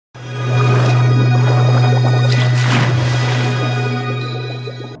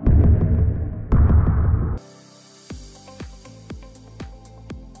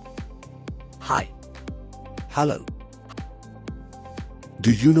Hello.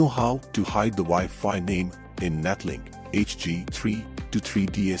 Do you know how to hide the Wi-Fi name in Netlink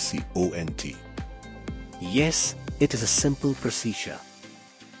HG323DAC ONT? Yes, it is a simple procedure.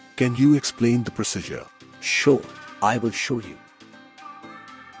 Can you explain the procedure? Sure, I will show you.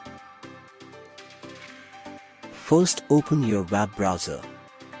 First, open your web browser.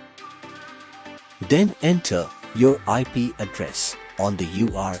 Then enter your IP address on the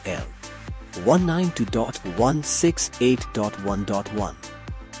URL 192.168.1.1.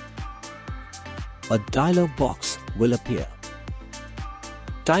 A dialog box will appear.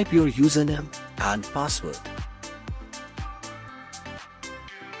 Type your username and password.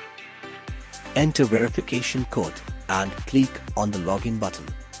 Enter verification code and click on the login button.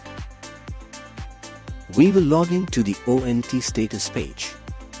 We will log in to the ONT status page.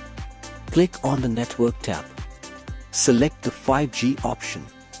 Click on the Network tab. Select the 5G option.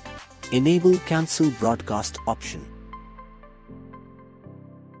 Enable Cancel Broadcast option.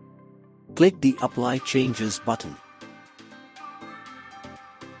 Click the Apply Changes button.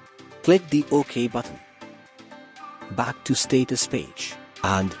 Click the OK button. Back to status page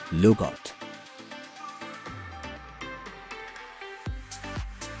and log out.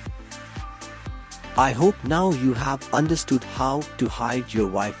 I hope now you have understood how to hide your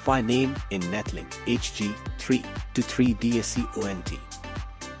Wi-Fi name in Netlink HG323DAC ONT.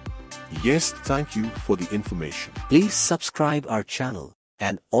 Yes, thank you for the information. Please subscribe our channel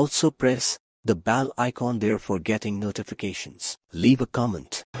and also press the bell icon there for getting notifications. Leave a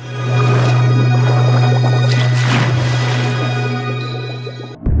comment.